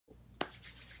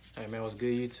Hey man, what's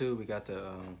good YouTube? We got the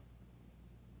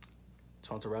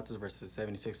Toronto Raptors versus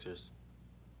 76ers.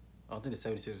 I don't think the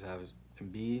 76ers have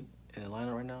Embiid in the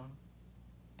lineup right now.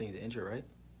 I think he's injured, right?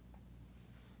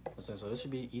 So this should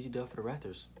be easy dub for the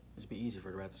Raptors. This should be easy for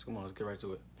the Raptors. Come on, let's get right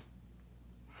to it.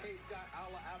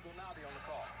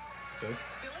 Okay.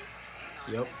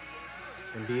 Yep.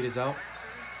 Embiid is out.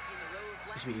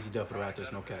 This should be easy dub for the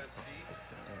Raptors, no cap.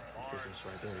 Oh, this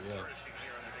right there, yeah.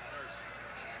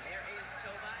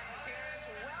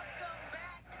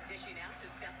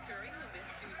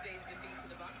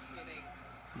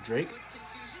 Drake?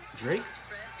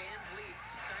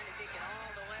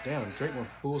 Damn, Drake went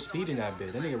full speed in that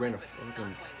bit. That nigga ran a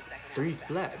fucking 3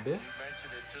 flat, bit.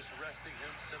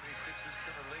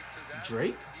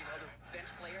 Drake?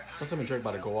 What's up with Drake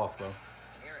about to go off, bro?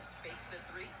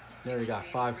 Nearly got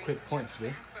 5 quick points,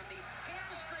 bit.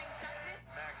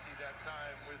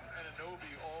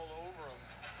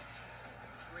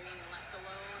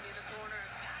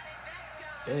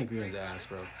 Danny Green's ass,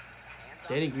 bro.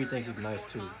 Danny Green think he's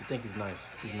nice too. You think he's nice?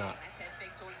 He's not.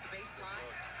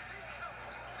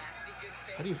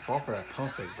 How do you fall for that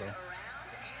pump fake, bro?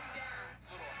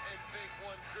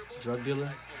 Drug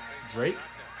dealer? Drake?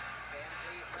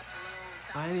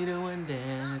 I need a one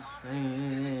dance. I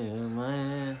need a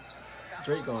one.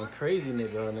 Drake going crazy,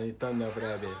 nigga, and he thumbed up for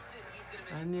that bit.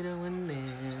 I need a one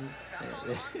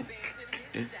dance.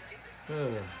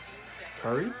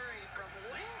 Curry?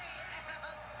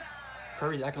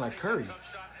 Curry acting like Curry.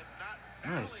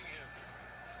 Nice.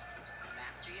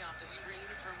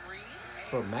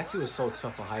 Bro, Maxey was so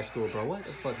tough in high school, bro. What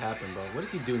the fuck happened, bro? What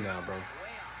does he do now, bro?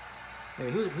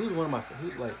 Hey, who's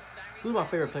my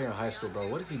favorite player in high school, bro?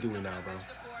 What is he doing now, bro?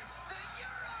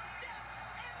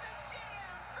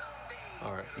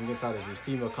 Alright, I'm getting tired of these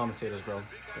female commentators, bro. What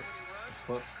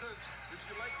the fuck?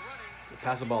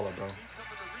 Pass the ball up, bro.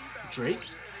 Drake?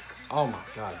 Oh my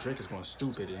god, Drake is going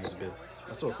stupid in this bit.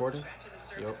 That's still recording?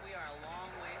 Yep.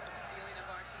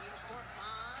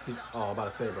 I'm about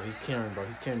to say, bro. He's carrying, bro.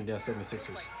 He's carrying down 76ers.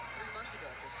 Okay.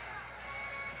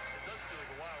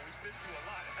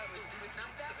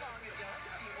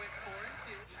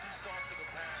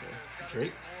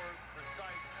 Drake.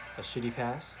 A shitty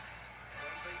pass.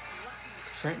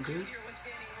 Trent, dude.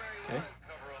 Okay.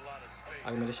 I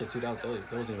can make this shit too. That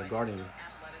wasn't even guarding you.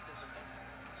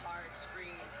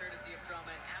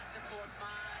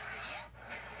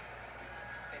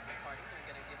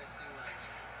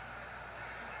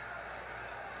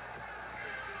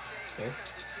 Okay.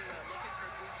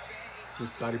 See,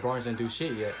 Scotty Barnes didn't do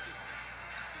shit yet.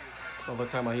 All the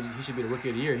time he should be the rookie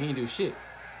of the year. He didn't do shit.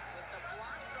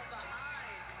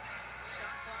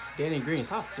 Danny Green,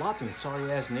 stop flopping,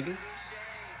 sorry ass nigga.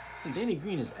 Danny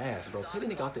Green is ass, bro. Take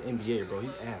the nigga out the NBA, bro.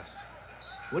 He's ass.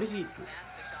 What is he?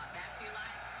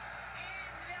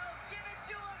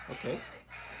 Okay.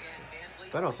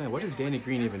 But I was saying, what does Danny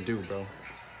Green even do, bro?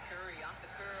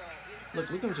 Look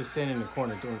at him just standing in the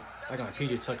corner doing like on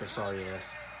PJ Tucker, sorry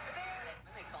ass.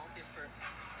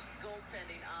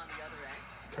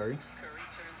 Curry.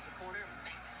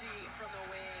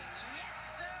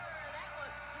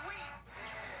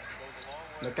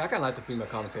 Look, I kinda like the female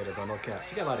commentator, bro, no cap.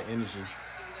 She got a lot of energy.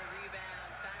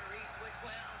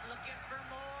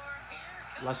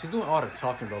 Like, she's doing all the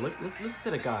talking, bro. Listen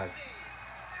to the guys.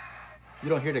 You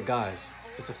don't hear the guys.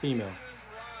 It's a female.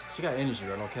 She got energy,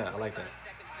 bro, no cap. I like that.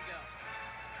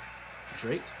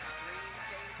 Drake?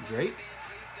 Drake?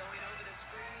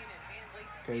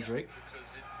 Okay, Drake.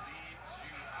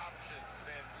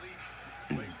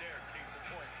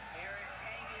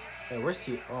 Hey, where's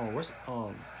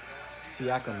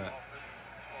Siakam at?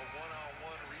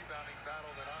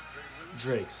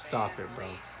 Drake, stop it, bro.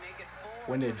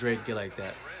 When did Drake get like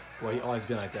that? Well, he always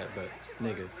been like that, but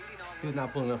nigga, he was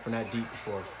not pulling up from that deep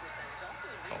before.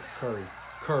 Oh,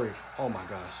 Curry. Oh my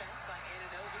gosh.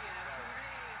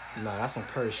 Nah, that's some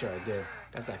Curry shit right there.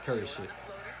 That's that Curry shit.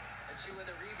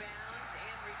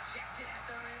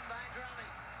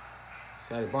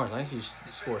 Scotty Barnes, I ain't see you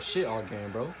score shit all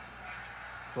game, bro.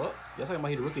 Fuck. Y'all talking about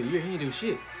he the rookie of the year. He didn't do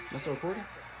shit. That's still recording?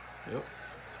 Yep.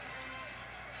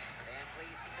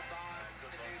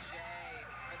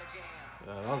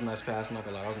 That was a nice pass. I'm not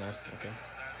gonna lie. That was nice. Okay.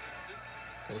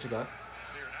 Okay, what you got?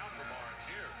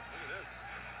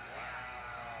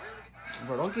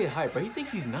 Bro, don't get hyped, bro. He think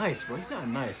he's nice, bro. He's not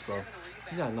nice, bro.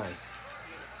 He's not nice.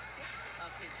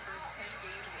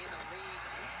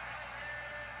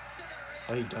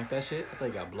 Oh, he dunked that shit? I thought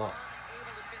he got blocked.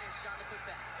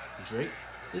 Drake?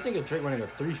 This nigga Drake running a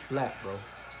 3 flat, bro.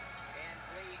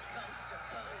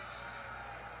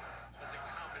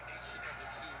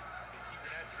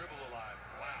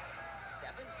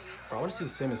 Bro, want to see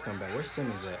Simmons come back. Where's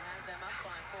Simmons at?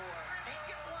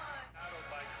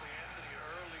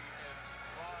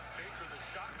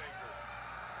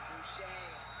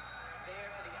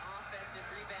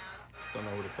 Don't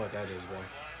know who the fuck that is, bro.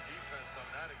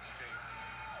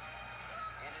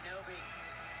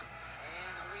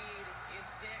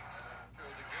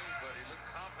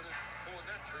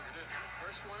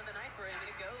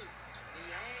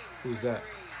 Who's that?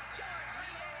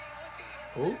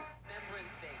 Who?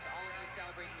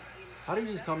 How do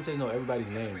these commentators know everybody's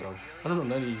name, bro? I don't know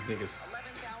none of these niggas.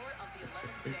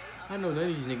 I don't know none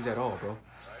of these niggas at all, bro.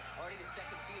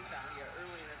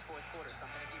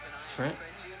 Trent?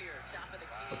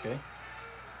 Okay.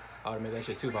 I would have made that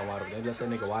shit too if I wide open. They left that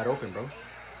nigga wide open, bro.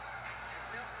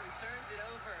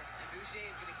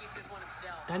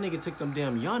 That nigga took them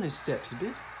damn Giannis steps,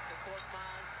 bitch.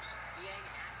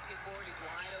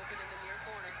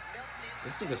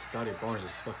 This nigga Scotty Barnes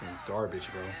is fucking garbage,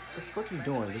 bro. What the fuck you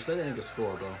doing? Just let that nigga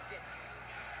score, bro.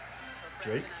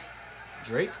 Drake?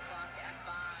 Drake?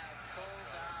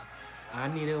 I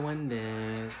need a one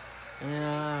dance.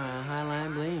 Yeah,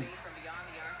 highline bling.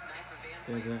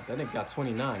 That nigga got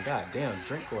 29. God damn,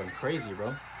 Drake going crazy,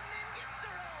 bro.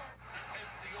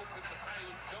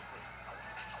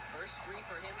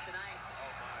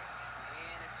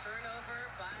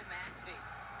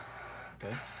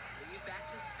 Okay.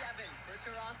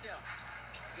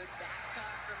 Good back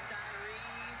cut from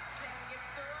Tyrese and gets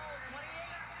the roll. 28.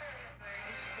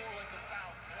 Looks more like a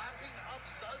foul. Slapping up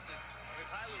does it. If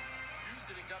Hyland used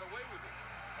it and got away with it.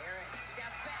 Harris step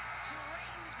back,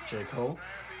 drains it. J. Cole.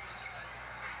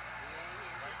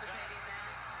 Anticipating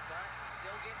that, but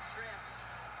still gets stripped.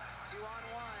 2-on-1.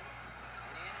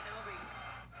 And Anunoby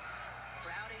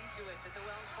crowding to it at the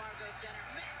Wells Fargo Center.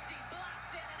 Maxey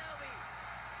blocks Anunoby.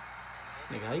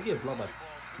 Nigga, how you get blocked by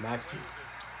Maxey?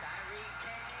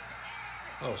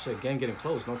 Oh shit, game getting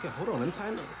close. No, okay, hold on. Let me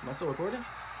time. Am I still recording?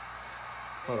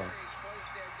 Hold on.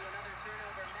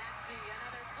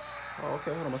 Oh,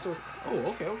 okay, hold on. Am I still? Oh,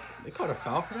 okay, okay. They caught a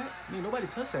foul for that? I mean, nobody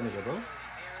touched that nigga, bro.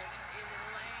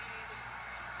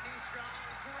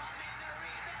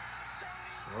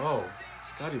 Bro,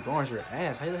 Scotty Barnes, your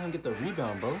ass. How you let him get the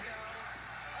rebound, bro?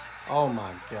 Oh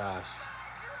my gosh.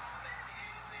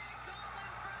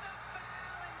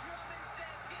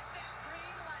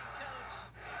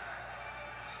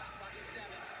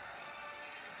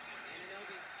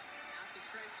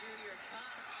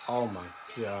 Oh my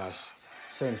gosh.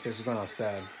 76 is going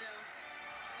outside.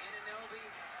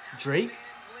 Drake?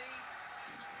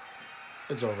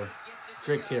 It's over.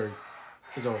 Drake carry.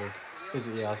 It's over.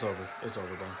 Yeah, it's over. It's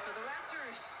over, bro.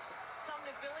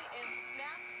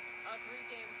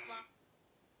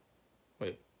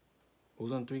 Wait.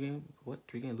 Who's on 3-game? What?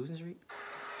 3-game losing streak? So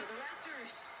the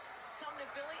Raptors come to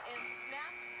Philly and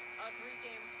snap a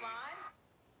 3-game slide.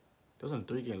 Those on a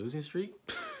 3-game losing streak?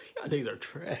 Y'all niggas are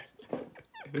trash.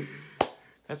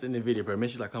 That's the end of the video, bro. Make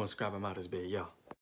sure you like, comment, subscribe. I'm out of this bed, y'all.